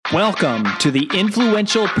Welcome to the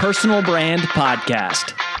Influential Personal Brand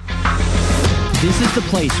Podcast. This is the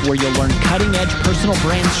place where you'll learn cutting-edge personal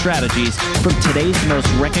brand strategies from today's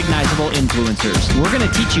most recognizable influencers. We're going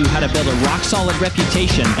to teach you how to build a rock-solid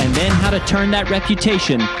reputation and then how to turn that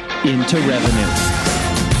reputation into revenue.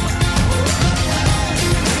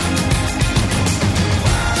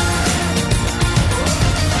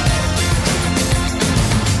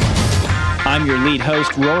 I'm your lead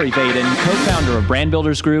host, Rory Vaden, co-founder of Brand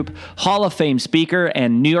Builders Group, Hall of Fame speaker,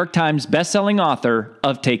 and New York Times bestselling author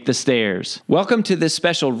of Take the Stairs. Welcome to this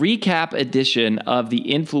special recap edition of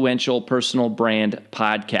the Influential Personal Brand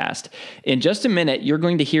Podcast. In just a minute, you're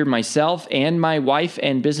going to hear myself and my wife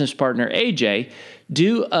and business partner, AJ,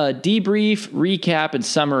 do a debrief, recap, and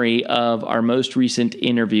summary of our most recent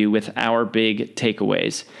interview with our big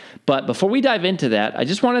takeaways. But before we dive into that, I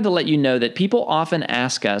just wanted to let you know that people often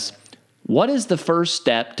ask us, what is the first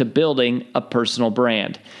step to building a personal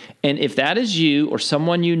brand? And if that is you or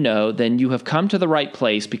someone you know, then you have come to the right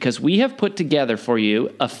place because we have put together for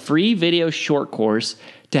you a free video short course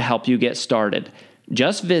to help you get started.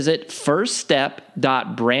 Just visit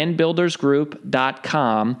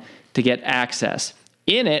firststep.brandbuildersgroup.com to get access.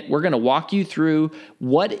 In it, we're going to walk you through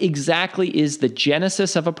what exactly is the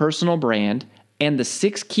genesis of a personal brand and the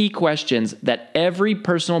 6 key questions that every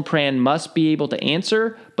personal brand must be able to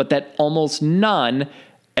answer, but that almost none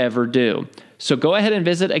ever do. So go ahead and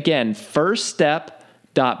visit, again,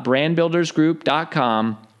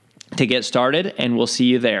 firststep.brandbuildersgroup.com to get started, and we'll see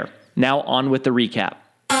you there. Now on with the recap.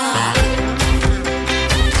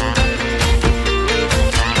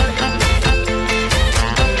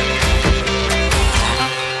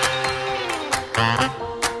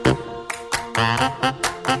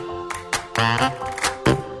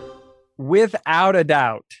 Without a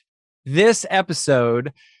doubt, this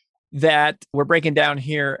episode that we're breaking down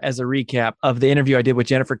here as a recap of the interview I did with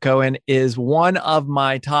Jennifer Cohen is one of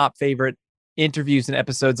my top favorite interviews and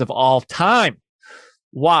episodes of all time.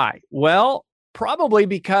 Why? Well, probably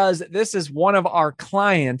because this is one of our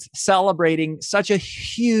clients celebrating such a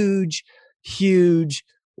huge, huge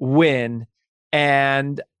win.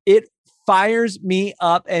 And it fires me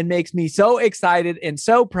up and makes me so excited and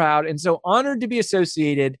so proud and so honored to be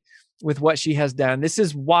associated with what she has done. This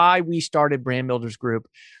is why we started Brand Builders Group.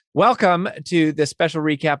 Welcome to the special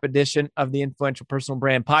recap edition of the Influential Personal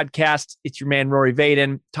Brand Podcast. It's your man, Rory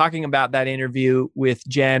Vaden, talking about that interview with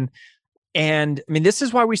Jen. And I mean, this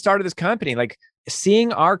is why we started this company. Like,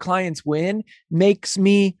 seeing our clients win makes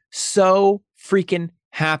me so freaking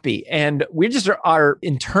happy. And we just are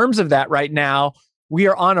in terms of that right now, we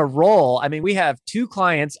are on a roll. I mean, we have 2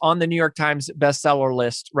 clients on the New York Times bestseller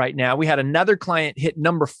list right now. We had another client hit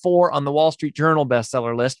number 4 on the Wall Street Journal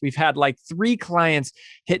bestseller list. We've had like 3 clients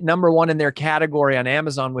hit number 1 in their category on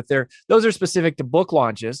Amazon with those are specific to book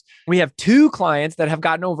launches. We have 2 clients that have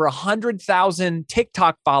gotten over 100,000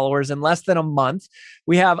 TikTok followers in less than a month.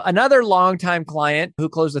 We have another longtime client who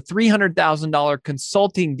closed a $300,000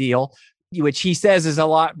 consulting deal, which he says is a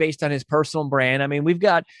lot based on his personal brand. I mean, we've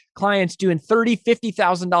got clients doing $30,000,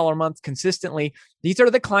 $50,000 a month consistently. These are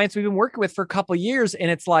the clients we've been working with for a couple of years. And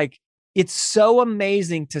it's like, it's so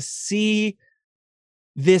amazing to see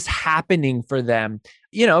this happening for them,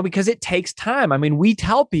 because it takes time. I mean, we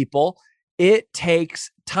tell people it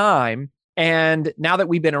takes time. And now that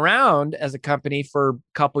we've been around as a company for a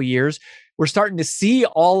couple of years, we're starting to see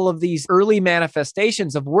all of these early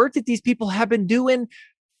manifestations of work that these people have been doing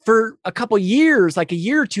for a couple of years, like a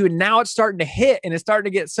year or 2, and now it's starting to hit and it's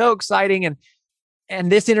starting to get so exciting.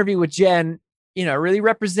 And this interview with Jen, really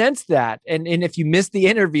represents that. And if you missed the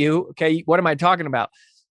interview, okay, what am I talking about?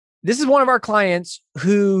 This is one of our clients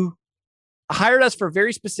who hired us for a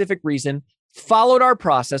very specific reason, followed our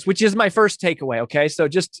process, which is my first takeaway. Okay. So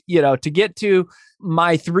just, to get to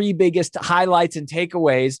my 3 biggest highlights and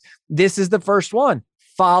takeaways, this is the first one: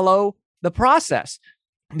 follow the process.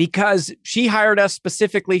 Because she hired us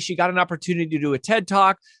specifically, she got an opportunity to do a TED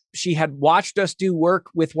Talk. She had watched us do work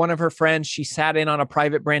with one of her friends. She sat in on a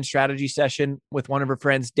private brand strategy session with one of her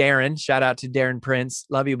friends, Darren. Shout out to Darren Prince.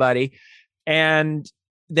 Love you, buddy. And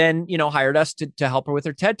then, hired us to help her with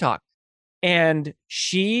her TED Talk. And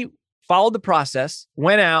she followed the process,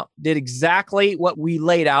 went out, did exactly what we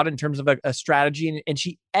laid out in terms of a strategy, and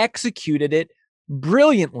she executed it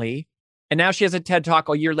brilliantly. And now she has a TED Talk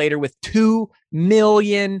a year later with 2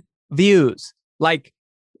 million views, like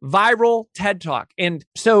viral TED Talk. And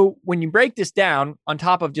so when you break this down, on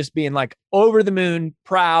top of just being like over the moon,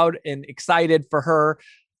 proud and excited for her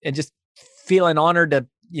and just feeling honored to,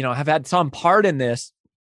 have had some part in this.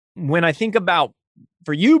 When I think about,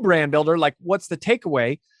 for you, brand builder, like, what's the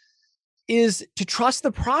takeaway is to trust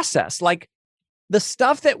the process. Like, the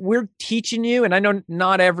stuff that we're teaching you, and I know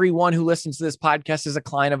not everyone who listens to this podcast is a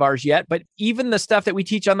client of ours yet, but even the stuff that we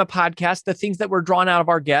teach on the podcast, the things that we're drawn out of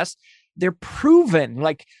our guests, they're proven.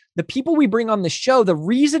 Like the people we bring on the show, the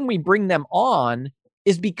reason we bring them on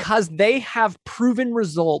is because they have proven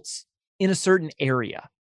results in a certain area.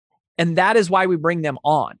 And that is why we bring them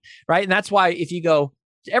on, right? And that's why if you go,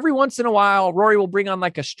 every once in a while, Rory will bring on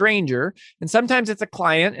like a stranger, and sometimes it's a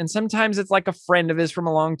client, and sometimes it's like a friend of his from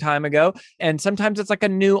a long time ago, and sometimes it's like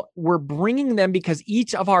we're bringing them because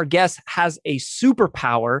each of our guests has a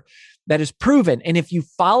superpower that is proven. And if you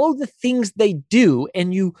follow the things they do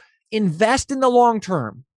and you invest in the long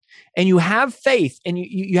term, and you have faith, and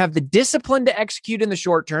you have the discipline to execute in the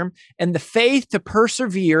short term and the faith to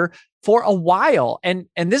persevere for a while. And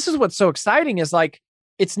this is what's so exciting is like,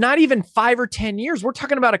 it's not even 5 or 10 years. We're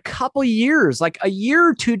talking about a couple years, like a year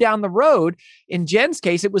or two down the road. In Jen's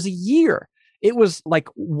case, it was a year. It was like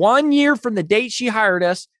 1 year from the date she hired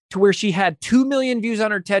us to where she had 2 million views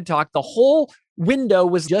on her TED Talk. The whole window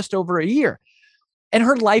was just over a year. And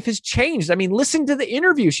her life has changed. I mean, listen to the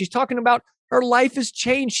interview. She's talking about her life has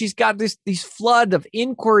changed. She's got these flood of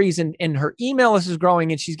inquiries, and her email list is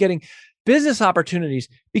growing, and she's getting business opportunities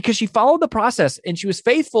because she followed the process and she was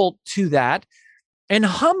faithful to that and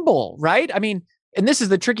humble, right? I mean, and this is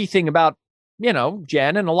the tricky thing about,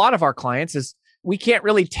 Jen and a lot of our clients is we can't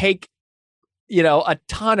really take, a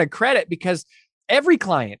ton of credit because every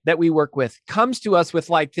client that we work with comes to us with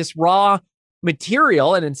like this raw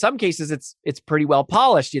material. And in some cases, it's pretty well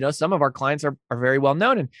polished. Some of our clients are very well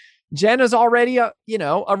known, and Jen is already a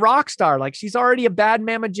rock star. Like she's already a bad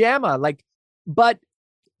mama jamma. Like, but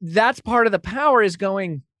that's part of the power is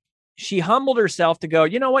going, she humbled herself to go,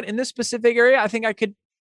 you know what, in this specific area, I think I could,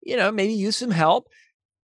 maybe use some help,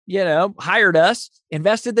 hired us,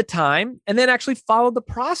 invested the time, and then actually followed the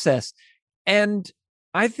process. And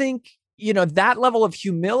I think, that level of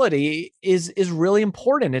humility is really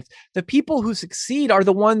important. It's the people who succeed are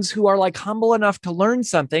the ones who are like humble enough to learn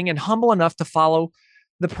something and humble enough to follow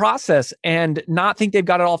the process and not think they've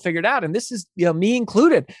got it all figured out. And this is, me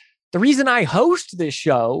included. The reason I host this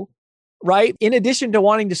show, right, in addition to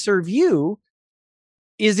wanting to serve you,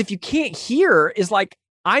 is if you can't hear, is like,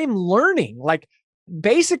 I'm learning. Like,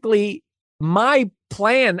 basically, my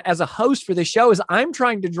plan as a host for this show is I'm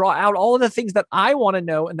trying to draw out all of the things that I want to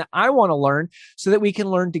know and that I want to learn so that we can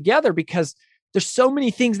learn together, because there's so many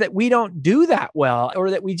things that we don't do that well,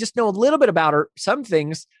 or that we just know a little bit about, or some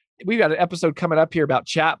things. We've got an episode coming up here about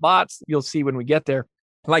chat bots. You'll see when we get there.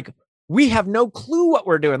 Like, we have no clue what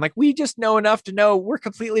we're doing. Like, we just know enough to know we're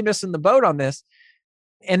completely missing the boat on this.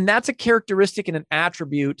 And that's a characteristic and an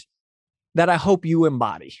attribute that I hope you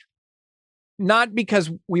embody. Not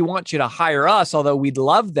because we want you to hire us, although we'd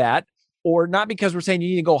love that, or not because we're saying you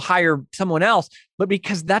need to go hire someone else, but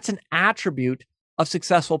because that's an attribute of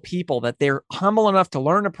successful people, that they're humble enough to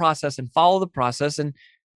learn the process and follow the process.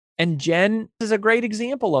 And Jen is a great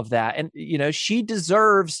example of that. And, she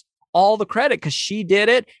deserves all the credit because she did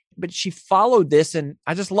it, but she followed this. And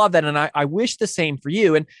I just love that. And I wish the same for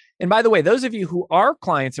you. And by the way, those of you who are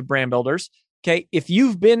clients of brand builders, okay, if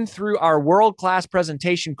you've been through our world-class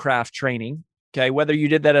presentation craft training, okay, whether you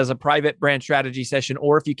did that as a private brand strategy session,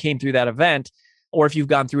 or if you came through that event, or if you've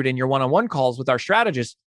gone through it in your one-on-one calls with our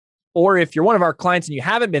strategists, or if you're one of our clients and you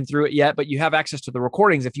haven't been through it yet, but you have access to the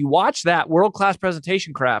recordings, if you watch that world-class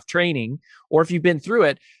presentation craft training, or if you've been through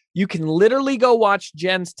it, you can literally go watch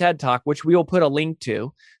Jen's TED Talk, which we will put a link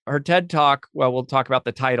to. Her TED Talk, well, we'll talk about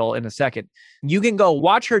the title in a second. You can go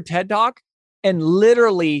watch her TED Talk and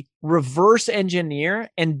literally reverse engineer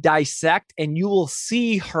and dissect, and you will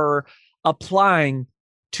see her applying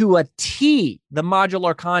to a T the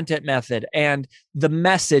modular content method and the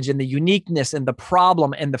message and the uniqueness and the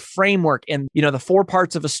problem and the framework and, the 4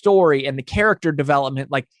 parts of a story and the character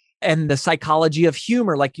development, like, and the psychology of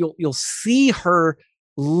humor. Like, you'll see her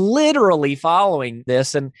literally following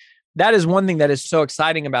this. And that is one thing that is so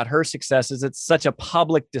exciting about her success, is it's such a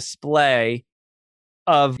public display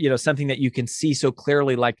of, something that you can see so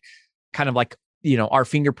clearly, like kind of like, our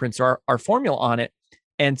fingerprints or our formula on it.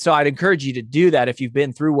 And so I'd encourage you to do that if you've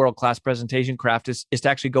been through world-class presentation craft, is to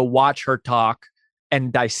actually go watch her talk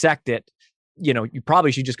and dissect it. You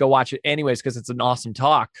probably should just go watch it anyways, because it's an awesome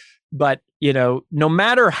talk. But, no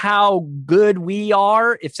matter how good we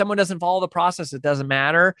are, if someone doesn't follow the process, it doesn't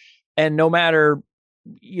matter. And no matter,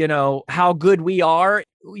 how good we are,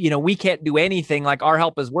 we can't do anything. Like, our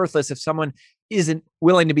help is worthless if someone isn't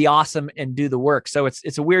willing to be awesome and do the work. So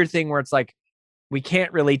it's a weird thing where it's like, we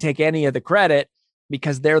can't really take any of the credit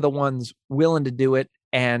because they're the ones willing to do it.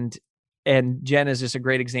 And Jen is just a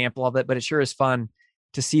great example of it, but it sure is fun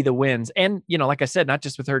to see the wins. And, like I said, not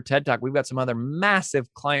just with her TED Talk, we've got some other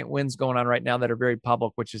massive client wins going on right now that are very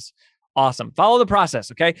public, which is awesome. Follow the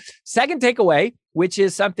process. Okay. Second takeaway, which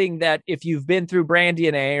is something that if you've been through Brand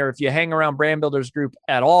DNA or if you hang around Brand Builders Group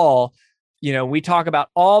at all, we talk about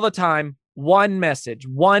all the time, one message,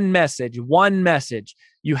 one message, one message.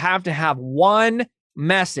 You have to have one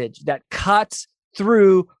message that cuts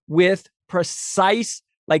through with precise,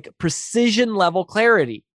 like precision level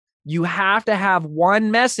clarity. You have to have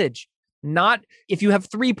one message. Not if you have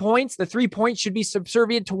 3 points, the 3 points should be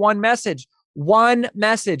subservient to one message. One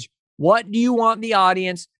message. What do you want the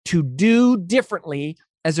audience to do differently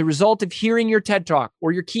as a result of hearing your TED Talk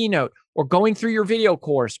or your keynote or going through your video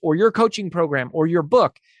course or your coaching program or your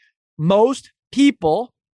book? Most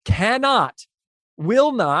people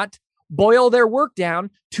will not boil their work down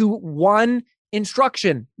to one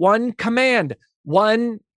instruction, one command,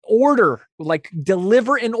 one order, like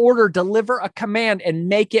deliver an order, deliver a command and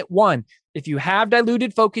make it one. If you have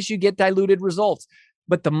diluted focus, you get diluted results.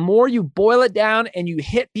 But the more you boil it down and you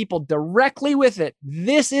hit people directly with it,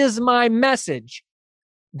 this is my message,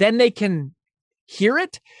 then they can hear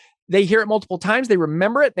it. They hear it multiple times. They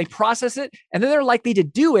remember it. They process it. And then they're likely to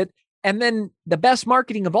do it. And then the best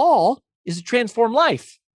marketing of all is to transform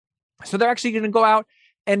life. So they're actually going to go out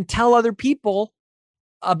and tell other people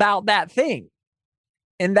about that thing.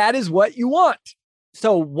 And that is what you want.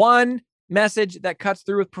 So one message that cuts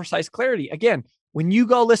through with precise clarity. Again, when you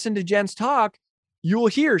go listen to Jen's talk, you will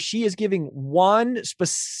hear she is giving one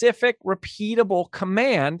specific repeatable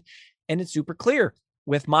command, and it's super clear.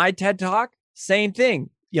 With my TED Talk, same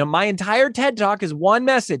thing. My entire TED Talk is one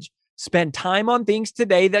message. Spend time on things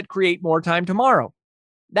today that create more time tomorrow.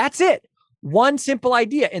 That's it. One simple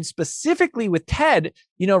idea. And specifically with TED,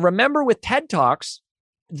 remember with TED Talks,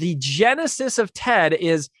 the genesis of TED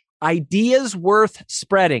is ideas worth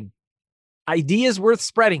spreading. Ideas worth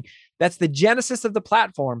spreading. That's the genesis of the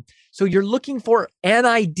platform. So you're looking for an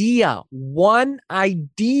idea, one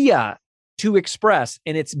idea to express.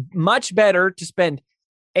 And it's much better to spend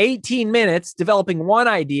 18 minutes developing one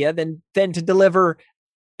idea than to deliver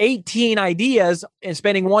 18 ideas and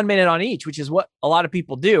spending 1 minute on each, which is what a lot of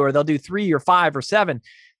people do, or they'll do 3 or 5 or 7.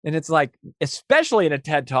 And it's like, especially in a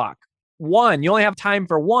TED Talk, one, you only have time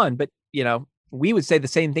for one, but we would say the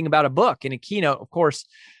same thing about a book in a keynote, of course.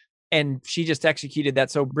 And she just executed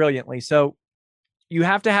that so brilliantly. So you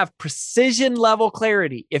have to have precision level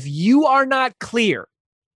clarity. If you are not clear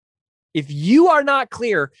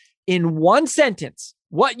in one sentence,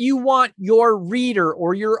 what you want your reader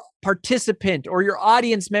or your participant or your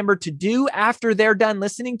audience member to do after they're done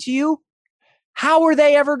listening to you, how are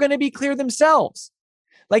they ever going to be clear themselves?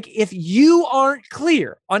 Like if you aren't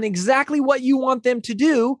clear on exactly what you want them to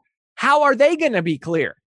do, how are they going to be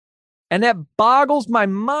clear? And that boggles my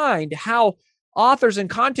mind how authors and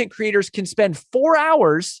content creators can spend 4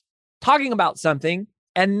 hours talking about something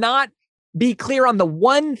and not be clear on the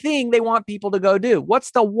one thing they want people to go do.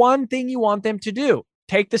 What's the one thing you want them to do?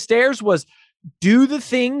 Take the Stairs was do the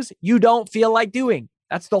things you don't feel like doing.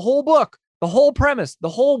 That's the whole book, the whole premise, the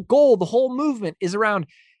whole goal, the whole movement is around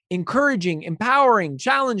encouraging, empowering,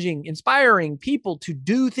 challenging, inspiring people to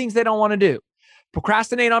do things they don't want to do.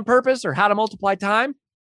 Procrastinate on purpose, or how to multiply time,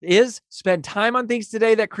 is spend time on things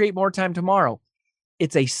today that create more time tomorrow.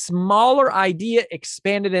 It's a smaller idea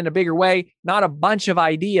expanded in a bigger way, not a bunch of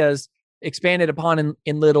ideas expanded upon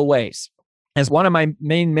in little ways. As one of my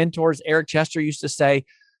main mentors, Eric Chester, used to say,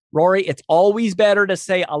 Rory, it's always better to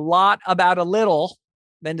say a lot about a little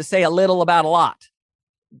than to say a little about a lot.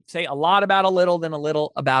 Say a lot about a little than a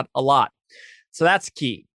little about a lot. So that's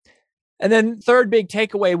key. And then third big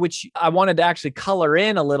takeaway, which I wanted to actually color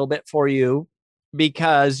in a little bit for you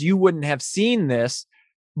because you wouldn't have seen this,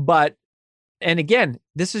 and again,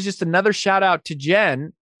 this is just another shout out to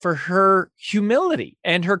Jen for her humility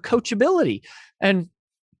and her coachability and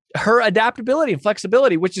her adaptability and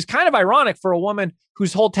flexibility, which is kind of ironic for a woman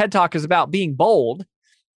whose whole TED Talk is about being bold,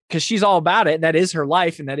 because she's all about it. That is her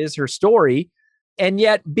life and that is her story. And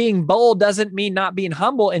yet being bold doesn't mean not being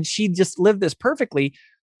humble. And she just lived this perfectly.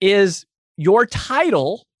 Is your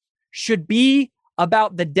title should be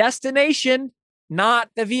about the destination, not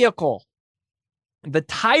the vehicle. The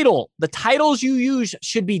titles you use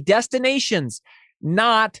should be destinations,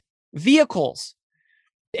 not vehicles.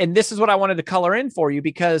 And this is what I wanted to color in for you,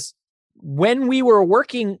 because when we were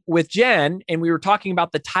working with Jen and we were talking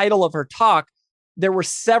about the title of her talk, there were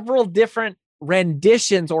several different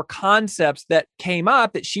renditions or concepts that came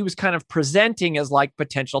up that she was kind of presenting as like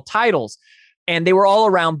potential titles. And they were all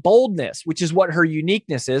around boldness, which is what her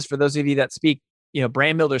uniqueness is. For those of you that speak,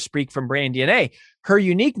 brand builders speak from Brand DNA. Her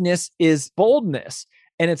uniqueness is boldness,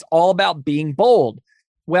 and it's all about being bold.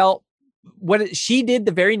 Well, she did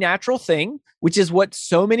the very natural thing, which is what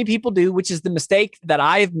so many people do, which is the mistake that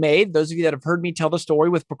I've made. Those of you that have heard me tell the story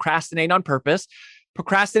with procrastinate on purpose.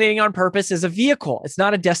 Procrastinating on purpose is a vehicle. It's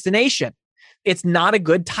not a destination. It's not a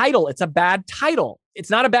good title. It's a bad title. It's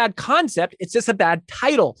not a bad concept. It's just a bad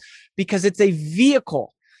title because it's a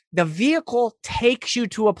vehicle. The vehicle takes you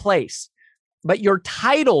to a place, but your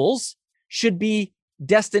titles should be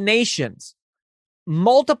destinations.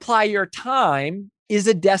 Multiply your time is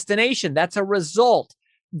a destination. That's a result.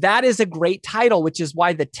 That is a great title, which is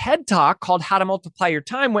why the TED Talk called How to Multiply Your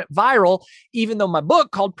Time went viral, even though my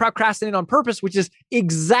book called Procrastinate on Purpose, which is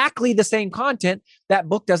exactly the same content, that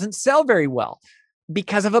book doesn't sell very well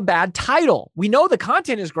because of a bad title. We know the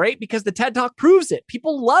content is great because the TED Talk proves it.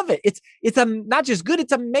 People love it. It's not just good,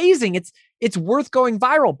 it's amazing. It's worth going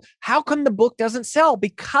viral. How come the book doesn't sell?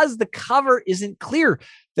 Because the cover isn't clear.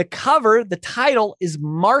 The cover, the title is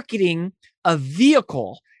marketing a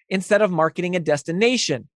vehicle instead of marketing a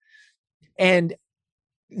destination. And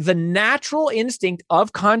the natural instinct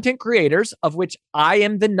of content creators, of which I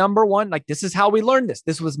am the number one, like this is how we learned this.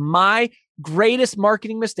 This was my greatest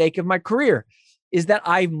marketing mistake of my career, is that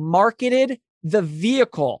I marketed the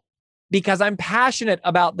vehicle because I'm passionate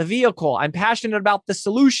about the vehicle. I'm passionate about the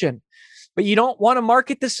solution. But you don't want to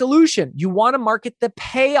market the solution. You want to market the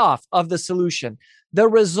payoff of the solution, the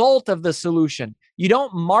result of the solution. You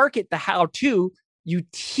don't market the how-to, you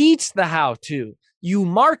teach the how-to. You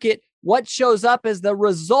market what shows up as the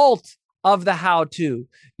result of the how-to.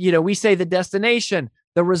 We say the destination,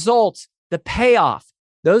 the results, the payoff.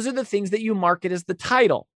 Those are the things that you market as the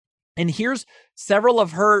title. And here's several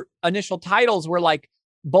of her initial titles were like,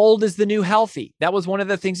 bold is the new healthy. That was one of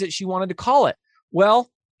the things that she wanted to call it.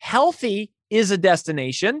 Well, healthy is a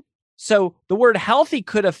destination. So the word healthy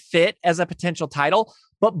could have fit as a potential title,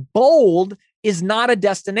 but bold is not a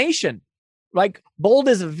destination. Like bold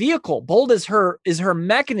is a vehicle. Bold is her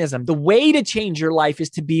mechanism. The way to change your life is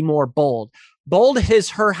to be more bold. Bold is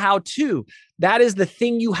her how-to. That is the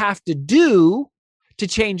thing you have to do to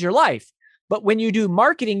change your life. But when you do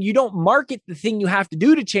marketing, you don't market the thing you have to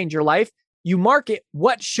do to change your life. You market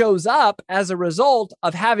what shows up as a result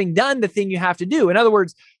of having done the thing you have to do. In other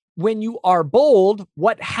words, when you are bold,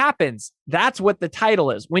 what happens? That's what the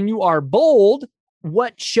title is. When you are bold,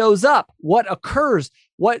 what shows up? What occurs?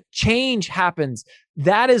 What change happens?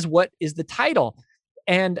 That is what is the title.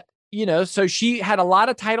 And, so she had a lot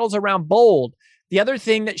of titles around bold. The other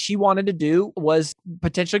thing that she wanted to do was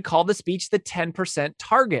potentially call the speech the 10%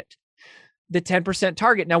 target. The 10%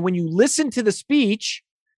 target. Now, when you listen to the speech,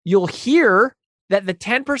 you'll hear that the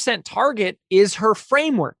 10% target is her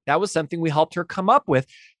framework. That was something we helped her come up with.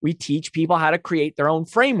 We teach people how to create their own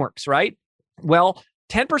frameworks, right? Well,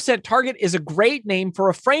 10% target is a great name for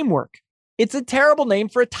a framework. It's a terrible name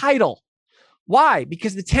for a title. Why?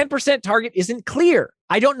 Because the 10% target isn't clear.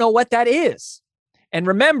 I don't know what that is. And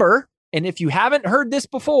remember, and if you haven't heard this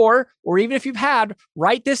before, or even if you've had,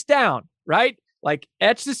 write this down, right? Like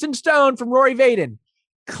etch this in stone from Rory Vaden.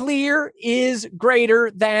 Clear is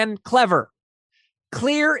greater than clever.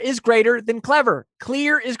 Clear is greater than clever.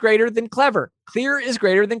 Clear is greater than clever. Clear is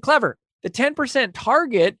greater than clever. The 10%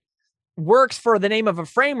 target works for the name of a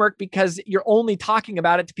framework because you're only talking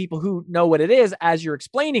about it to people who know what it is as you're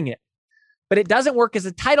explaining it. But it doesn't work as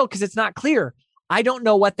a title because it's not clear. I don't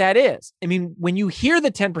know what that is. I mean, when you hear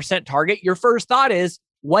the 10% target, your first thought is,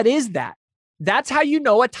 what is that? That's how you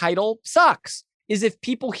know a title sucks, is if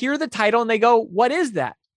people hear the title and they go, what is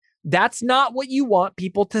that? That's not what you want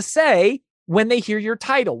people to say when they hear your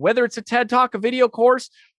title, whether it's a TED Talk, a video course,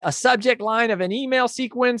 a subject line of an email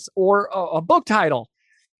sequence, or a book title.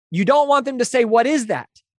 You don't want them to say, what is that?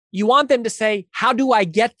 You want them to say, how do I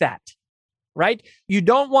get that? Right? You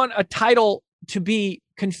don't want a title to be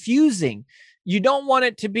confusing. You don't want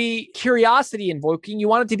it to be curiosity invoking. You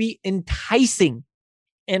want it to be enticing.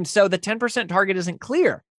 And so the 10% target isn't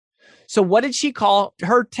clear. So what did she call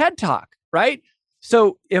her TED Talk, right?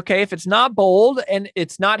 So, okay, if it's not bold and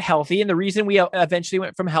it's not healthy, and the reason we eventually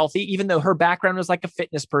went from healthy, even though her background was like a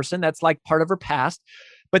fitness person, that's like part of her past,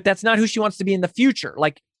 but that's not who she wants to be in the future.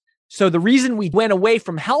 So the reason we went away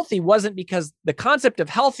from healthy wasn't because the concept of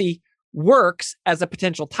healthy works as a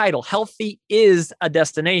potential title. Healthy is a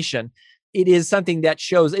destination. It is something that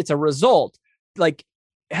shows it's a result. Like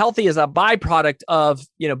healthy is a byproduct of,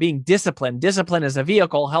 being disciplined. Discipline is a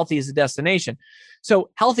vehicle. Healthy is a destination.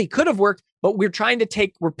 So healthy could have worked, but we're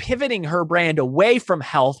pivoting her brand away from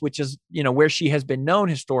health, which is, where she has been known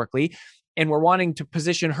historically. And we're wanting to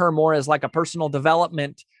position her more as like a personal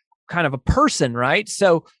development kind of a person, right?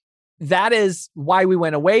 So that is why we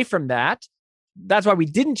went away from that. That's why we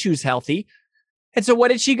didn't choose healthy. And so what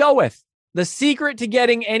did she go with? The secret to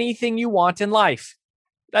getting anything you want in life.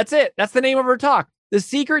 That's it. That's the name of her talk. The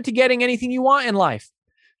secret to getting anything you want in life.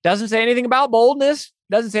 Doesn't say anything about boldness.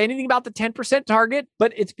 Doesn't say anything about the 10% target,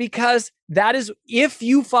 but it's because that is, if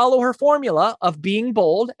you follow her formula of being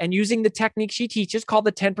bold and using the technique she teaches called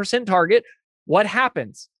the 10% target, what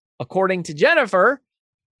happens? According to Jennifer,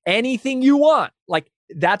 anything you want. Like,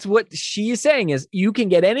 that's what she is saying is you can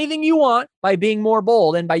get anything you want by being more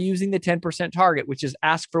bold and by using the 10% target, which is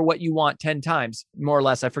ask for what you want 10 times, more or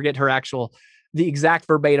less. I forget the exact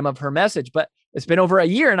verbatim of her message, but it's been over a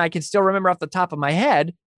year and I can still remember off the top of my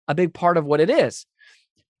head a big part of what it is.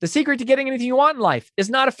 The secret to getting anything you want in life is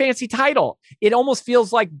not a fancy title. It almost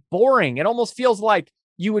feels like boring. It almost feels like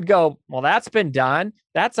you would go, well, that's been done.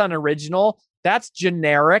 That's unoriginal. That's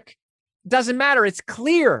generic. Doesn't matter. It's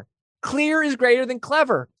clear. Clear is greater than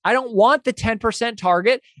clever. I don't want the 10%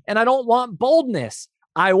 target and I don't want boldness.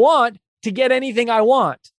 I want to get anything I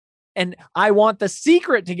want. And I want the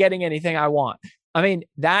secret to getting anything I want. I mean,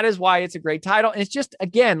 that is why it's a great title. And it's just,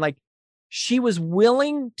 again, like she was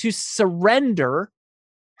willing to surrender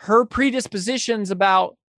her predispositions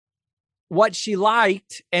about what she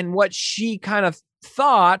liked and what she kind of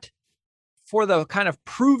thought for the kind of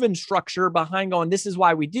proven structure behind going, this is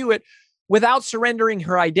why we do it, without surrendering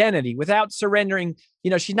her identity, without surrendering,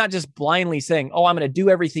 she's not just blindly saying, oh, I'm going to do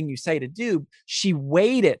everything you say to do. She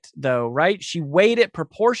weighed it though, right? She weighed it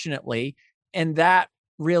proportionately. And that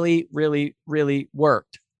really, really, really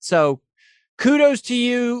worked. So kudos to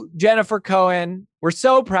you, Jennifer Cohen. We're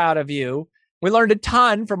so proud of you. We learned a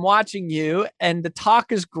ton from watching you, and the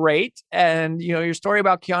talk is great. And, your story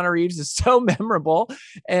about Keanu Reeves is so memorable.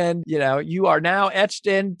 And, you are now etched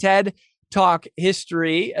in TED Talk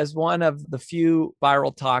history as one of the few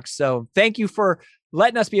viral talks. So thank you for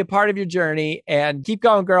letting us be a part of your journey, and keep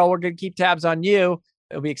going, girl. We're going to keep tabs on you.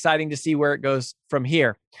 It'll be exciting to see where it goes from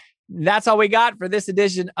here. That's all we got for this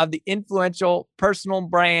edition of the Influential Personal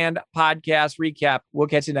Brand Podcast Recap. We'll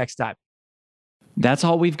catch you next time. That's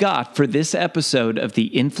all we've got for this episode of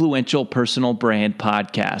the Influential Personal Brand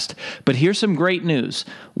Podcast. But here's some great news.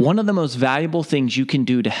 One of the most valuable things you can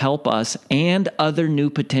do to help us and other new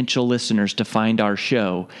potential listeners to find our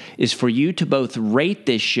show is for you to both rate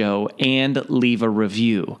this show and leave a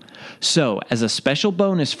review. So, as a special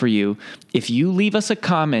bonus for you, if you leave us a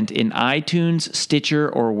comment in iTunes, Stitcher,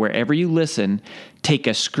 or wherever you listen, take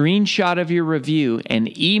a screenshot of your review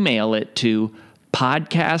and email it to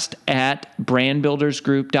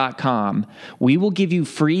podcast@brandbuildersgroup.com. We will give you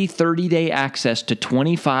free 30-day access to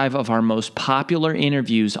 25 of our most popular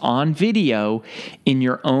interviews on video in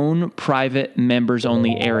your own private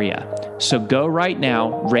members-only area. So go right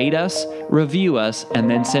now, rate us, review us, and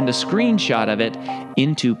then send a screenshot of it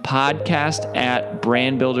into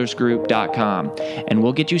podcast@brandbuildersgroup.com. And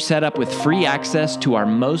we'll get you set up with free access to our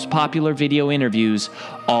most popular video interviews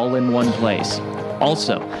all in one place.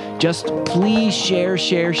 Also, just please share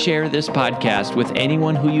this podcast with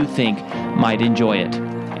anyone who you think might enjoy it.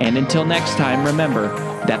 And until next time, remember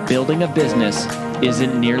that building a business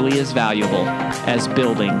isn't nearly as valuable as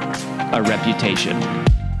building a reputation.